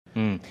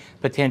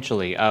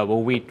Potentially.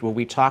 When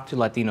we talk to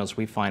Latinos,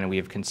 we find, and we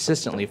have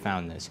consistently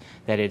found this,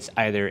 that it's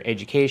either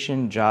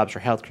education, jobs, or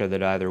healthcare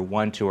that are either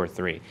 1, 2, or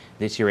 3.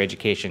 This year,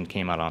 education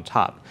came out on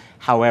top.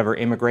 However,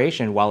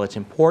 immigration, while it's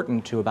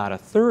important to about a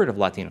third of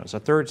Latinos,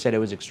 a third said it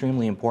was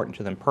extremely important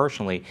to them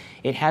personally,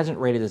 it hasn't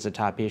rated as a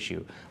top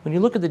issue. When you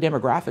look at the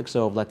demographics,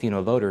 though, of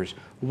Latino voters,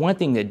 one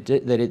thing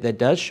that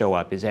does show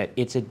up is that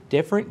it's a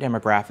different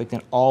demographic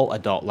than all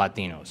adult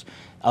Latinos.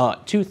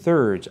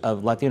 2/3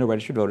 of Latino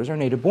registered voters are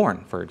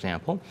native-born, for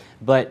example,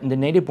 but the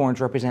native-borns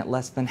represent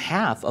less than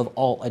half of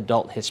all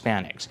adult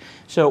Hispanics.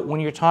 So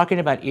when you're talking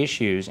about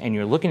issues and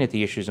you're looking at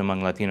the issues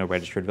among Latino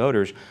registered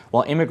voters,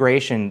 while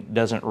immigration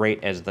doesn't rate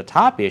as the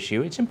top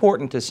issue, it's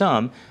important to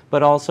some,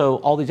 but also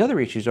all these other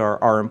issues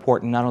are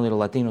important not only to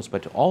Latinos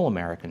but to all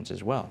Americans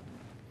as well.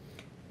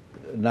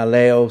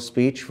 Naleo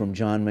speech from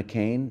John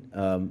McCain.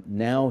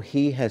 Now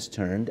he has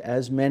turned,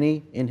 as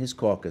many in his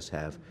caucus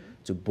have,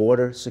 to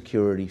border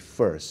security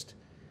first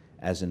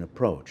as an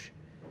approach.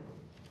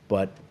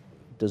 But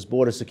does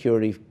border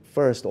security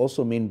first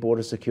also mean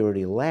border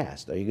security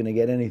last? Are you going to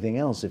get anything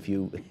else if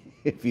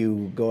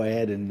you go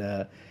ahead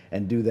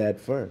and do that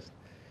first?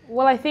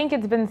 Well, I think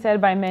it's been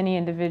said by many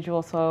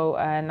individuals,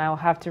 and I'll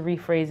have to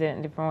rephrase it in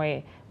a different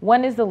way.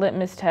 When is the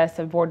litmus test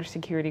of border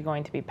security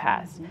going to be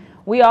passed?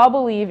 We all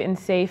believe in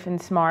safe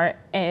and smart,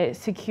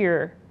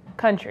 secure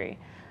country.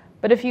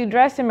 But if you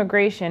address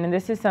immigration, and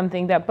this is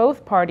something that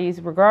both parties,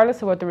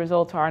 regardless of what the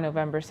results are on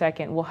November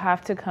 2nd, will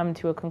have to come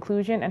to a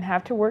conclusion and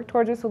have to work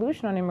towards a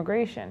solution on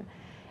immigration.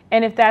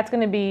 And if that's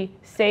going to be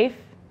safe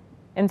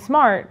and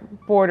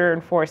smart border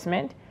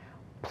enforcement,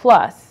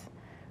 plus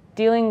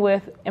dealing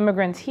with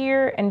immigrants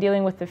here and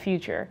dealing with the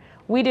future.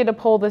 We did a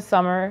poll this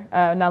summer,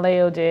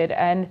 Naleo did,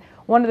 and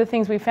one of the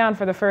things we found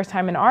for the first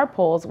time in our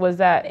polls was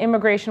that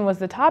immigration was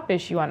the top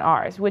issue on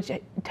ours, which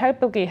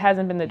typically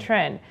hasn't been the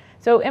trend.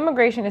 So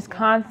immigration is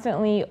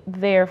constantly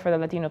there for the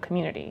Latino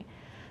community.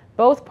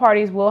 Both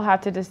parties will have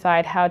to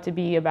decide how to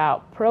be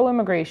about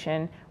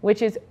pro-immigration,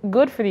 which is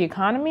good for the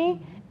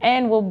economy,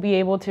 and will be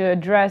able to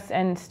address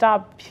and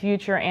stop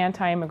future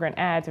anti-immigrant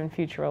ads in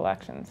future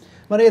elections.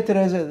 Maria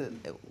Teresa,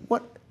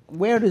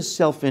 where does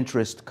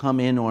self-interest come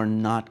in or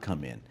not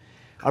come in?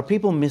 Are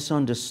people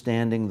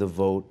misunderstanding the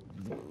vote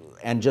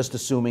and just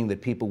assuming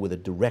that people with a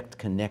direct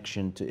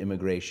connection to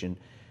immigration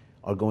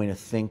are going to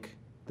think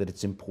that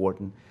it's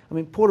important? I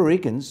mean, Puerto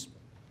Ricans,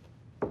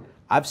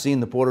 I've seen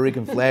the Puerto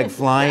Rican flag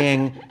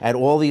flying at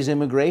all these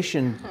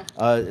immigration,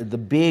 the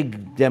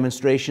big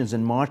demonstrations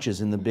and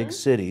marches in the big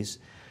cities.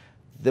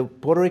 The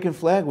Puerto Rican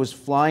flag was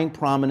flying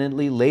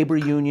prominently. Labor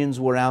unions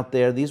were out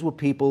there. These were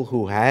people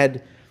who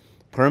had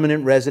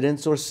permanent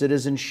residence or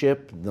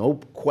citizenship, no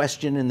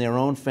question in their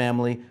own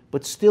family,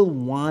 but still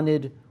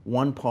wanted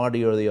one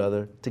party or the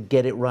other to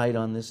get it right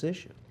on this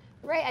issue.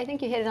 Right, I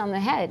think you hit it on the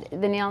head.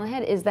 The nail on the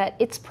head is that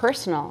it's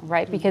personal,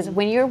 right? Because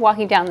when you're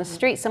walking down the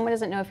street, someone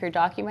doesn't know if you're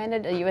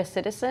documented, a U.S.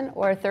 citizen,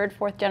 or a third,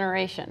 fourth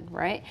generation,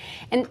 right?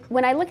 And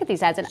when I look at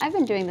these ads, and I've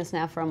been doing this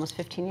now for almost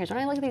 15 years, when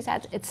I look at these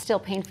ads, it's still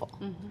painful,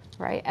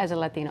 right, as a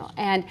Latino.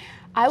 And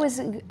I was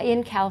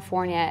in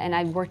California, and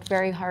I worked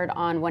very hard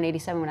on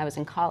 187 when I was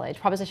in college,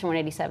 Proposition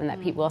 187 that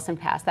Pete Wilson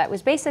passed. That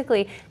was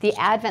basically the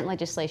advent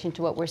legislation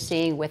to what we're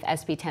seeing with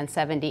SB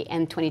 1070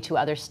 and 22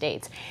 other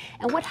states.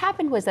 And what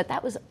happened was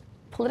that was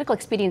political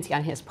expediency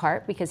on his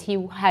part because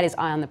he had his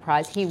eye on the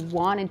prize. He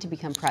wanted to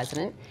become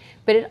president,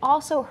 but it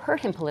also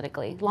hurt him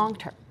politically long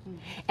term.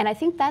 And I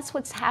think that's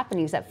what's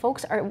happening is that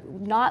folks are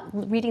not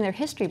reading their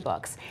history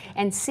books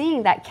and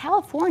seeing that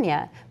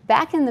California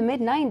back in the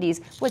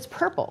mid-90s was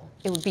purple.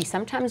 It would be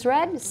sometimes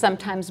red,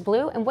 sometimes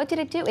blue. And what did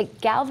it do? It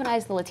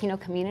galvanized the Latino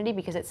community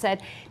because it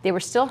said they were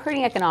still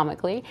hurting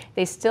economically.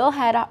 They still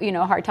had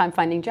a hard time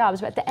finding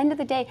jobs. But at the end of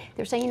the day,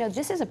 they're saying,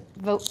 this is a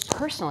vote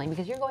personally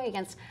because you're going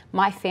against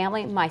my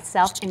family,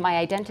 myself, and my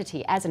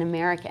identity as an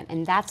American.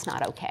 And that's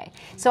not okay.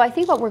 So I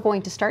think what we're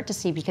going to start to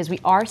see, because we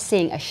are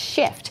seeing a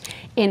shift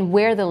in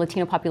where the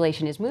Latino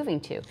population is moving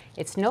to,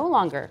 it's no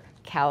longer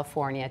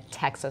California,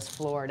 Texas,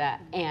 Florida,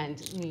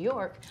 and New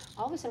York.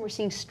 All of a sudden we're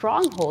seeing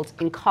strongholds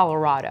in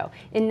Colorado,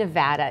 in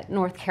Nevada,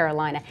 North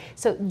Carolina.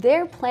 So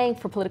they're playing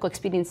for political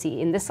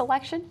expediency in this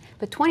election,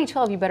 but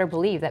 2012 you better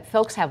believe that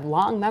folks have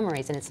long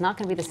memories and it's not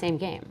going to be the same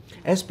game.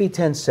 SB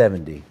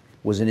 1070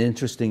 was an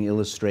interesting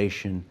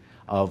illustration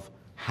of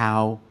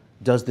how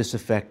does this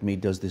affect me,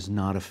 does this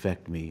not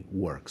affect me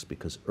works,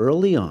 because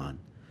early on,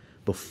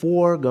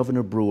 before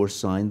Governor Brewer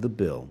signed the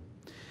bill,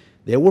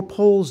 there were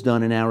polls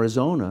done in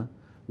Arizona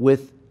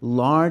with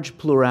large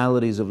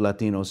pluralities of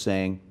Latinos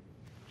saying,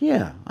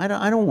 yeah, I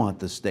don't want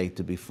the state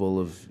to be full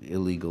of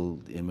illegal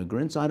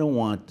immigrants. I don't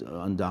want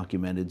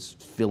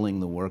undocumenteds filling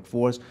the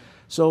workforce.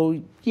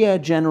 So yeah,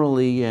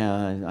 generally,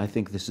 I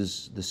think this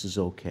is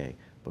okay.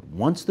 But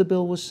once the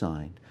bill was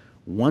signed,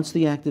 once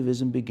the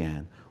activism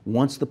began,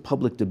 once the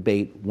public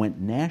debate went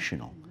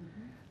national,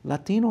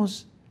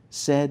 Latinos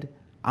said,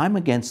 I'm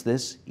against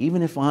this,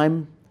 even if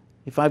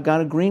I've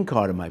got a green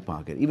card in my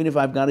pocket, even if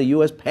I've got a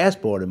U.S.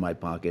 passport in my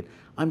pocket,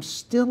 I'm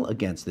still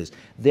against this.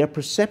 Their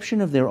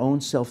perception of their own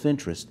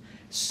self-interest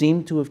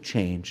seemed to have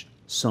changed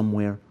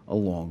somewhere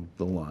along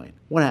the line.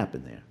 What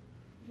happened there?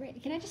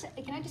 Right. Can I just,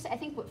 I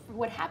think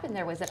what happened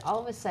there was that all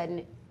of a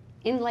sudden,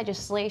 in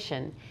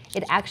legislation,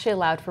 it actually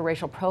allowed for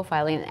racial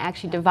profiling and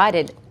actually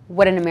divided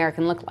what an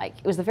American looked like.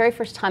 It was the very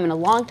first time in a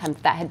long time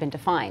that had been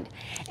defined.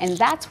 And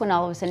that's when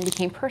all of a sudden it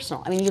became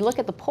personal. I mean, you look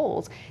at the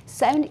polls,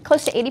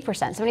 close to 80%,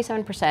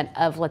 77%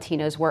 of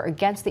Latinos were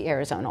against the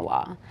Arizona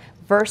law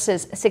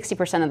versus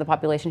 60% of the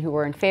population who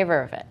were in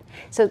favor of it.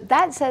 So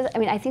that says, I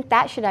mean, I think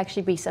that should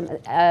actually be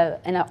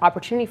an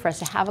opportunity for us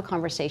to have a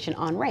conversation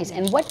on race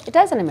and what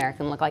does an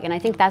American look like. And I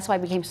think that's why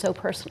it became so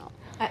personal.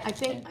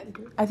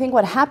 I think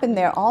what happened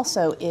there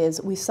also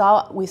is we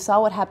saw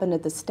what happened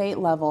at the state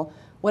level,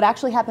 what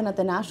actually happened at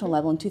the national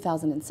level in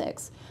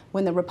 2006,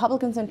 when the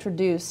Republicans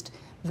introduced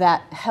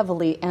that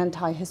heavily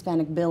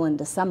anti-Hispanic bill in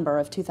December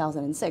of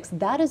 2006.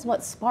 That is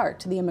what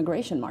sparked the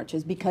immigration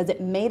marches, because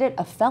it made it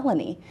a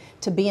felony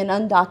to be an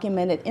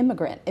undocumented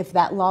immigrant if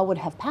that law would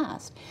have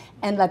passed.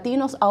 And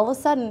Latinos, all of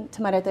a sudden,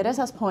 to Maria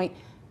Teresa's point,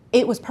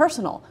 it was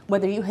personal,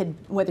 whether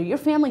your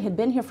family had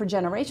been here for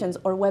generations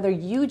or whether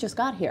you just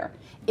got here.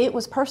 It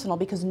was personal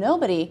because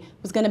nobody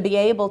was going to be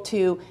able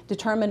to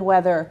determine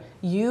whether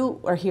you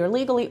are here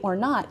legally or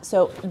not.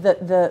 So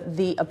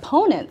the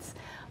opponents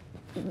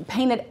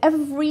painted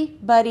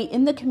everybody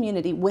in the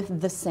community with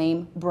the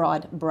same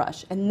broad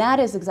brush. And that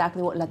is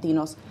exactly what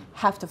Latinos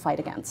have to fight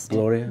against.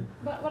 Gloria?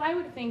 But what I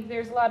would think,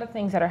 there's a lot of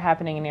things that are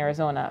happening in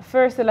Arizona.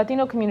 First, the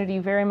Latino community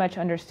very much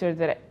understood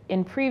that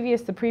in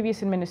the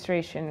previous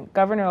administration,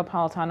 Governor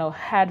Napolitano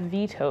had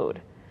vetoed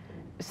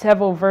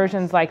several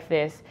versions like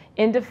this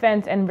in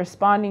defense and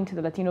responding to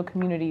the Latino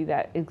community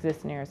that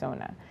exists in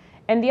Arizona.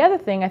 And the other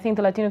thing, I think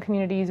the Latino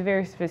community is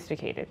very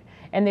sophisticated,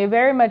 and they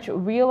very much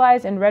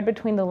realized and read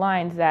between the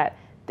lines that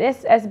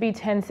this SB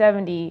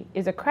 1070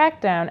 is a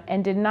crackdown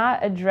and did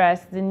not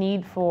address the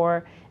need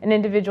for an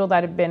individual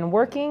that had been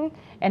working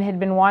and had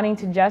been wanting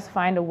to just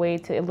find a way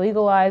to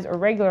legalize or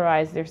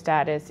regularize their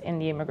status in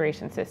the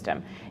immigration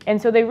system.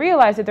 And so they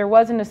realized that there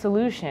wasn't a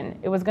solution.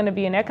 It was going to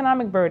be an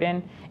economic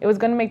burden. It was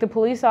going to make the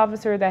police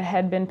officer that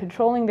had been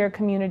patrolling their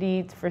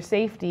community for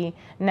safety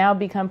now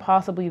become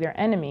possibly their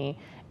enemy.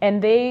 And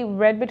they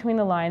read between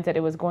the lines that it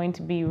was going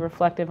to be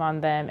reflective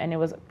on them, and it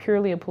was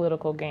purely a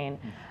political gain.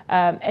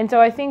 And so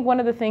I think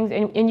one of the things,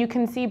 and you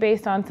can see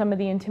based on some of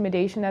the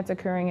intimidation that's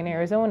occurring in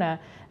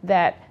Arizona,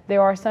 that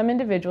there are some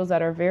individuals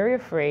that are very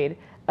afraid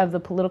of the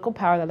political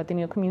power that the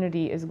Latino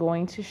community is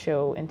going to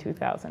show in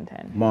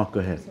 2010. Mark,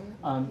 go ahead.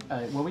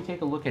 When we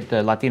take a look at the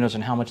Latinos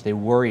and how much they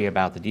worry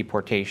about the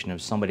deportation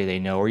of somebody they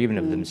know or even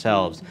of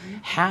themselves,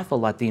 half of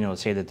Latinos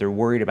say that they're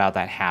worried about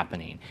that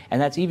happening. And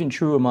that's even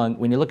true among,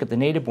 when you look at the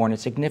native-born, a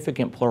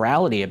significant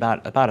plurality,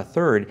 about a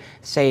third,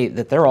 say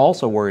that they're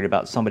also worried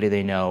about somebody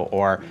they know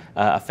or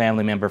a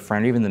family member,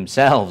 friend, or even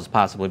themselves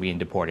possibly being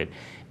deported.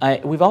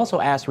 We've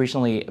also asked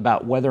recently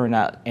about whether or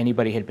not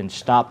anybody had been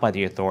stopped by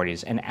the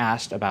authorities and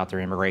asked about their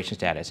immigration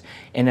status.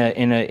 In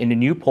a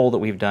new poll that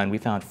we've done, we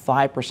found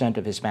 5%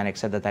 of Hispanics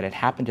said that had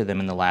happened to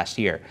them in the last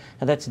year.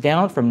 Now that's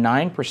down from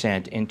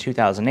 9% in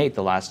 2008,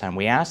 the last time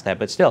we asked that,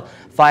 but still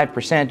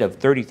 5% of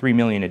 33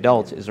 million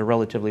adults is a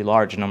relatively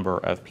large number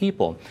of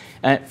people.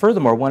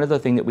 Furthermore, one other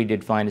thing that we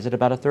did find is that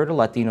about a third of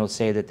Latinos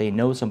say that they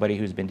know somebody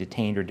who's been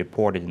detained or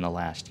deported in the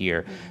last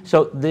year.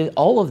 So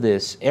all of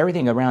this,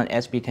 everything around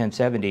SB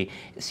 1070,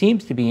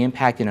 seems to be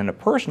impacting on a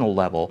personal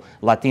level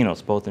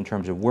Latinos, both in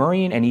terms of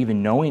worrying and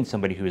even knowing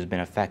somebody who has been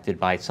affected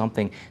by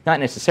something, not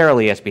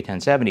necessarily SB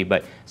 1070,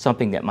 but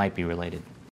something that might be related.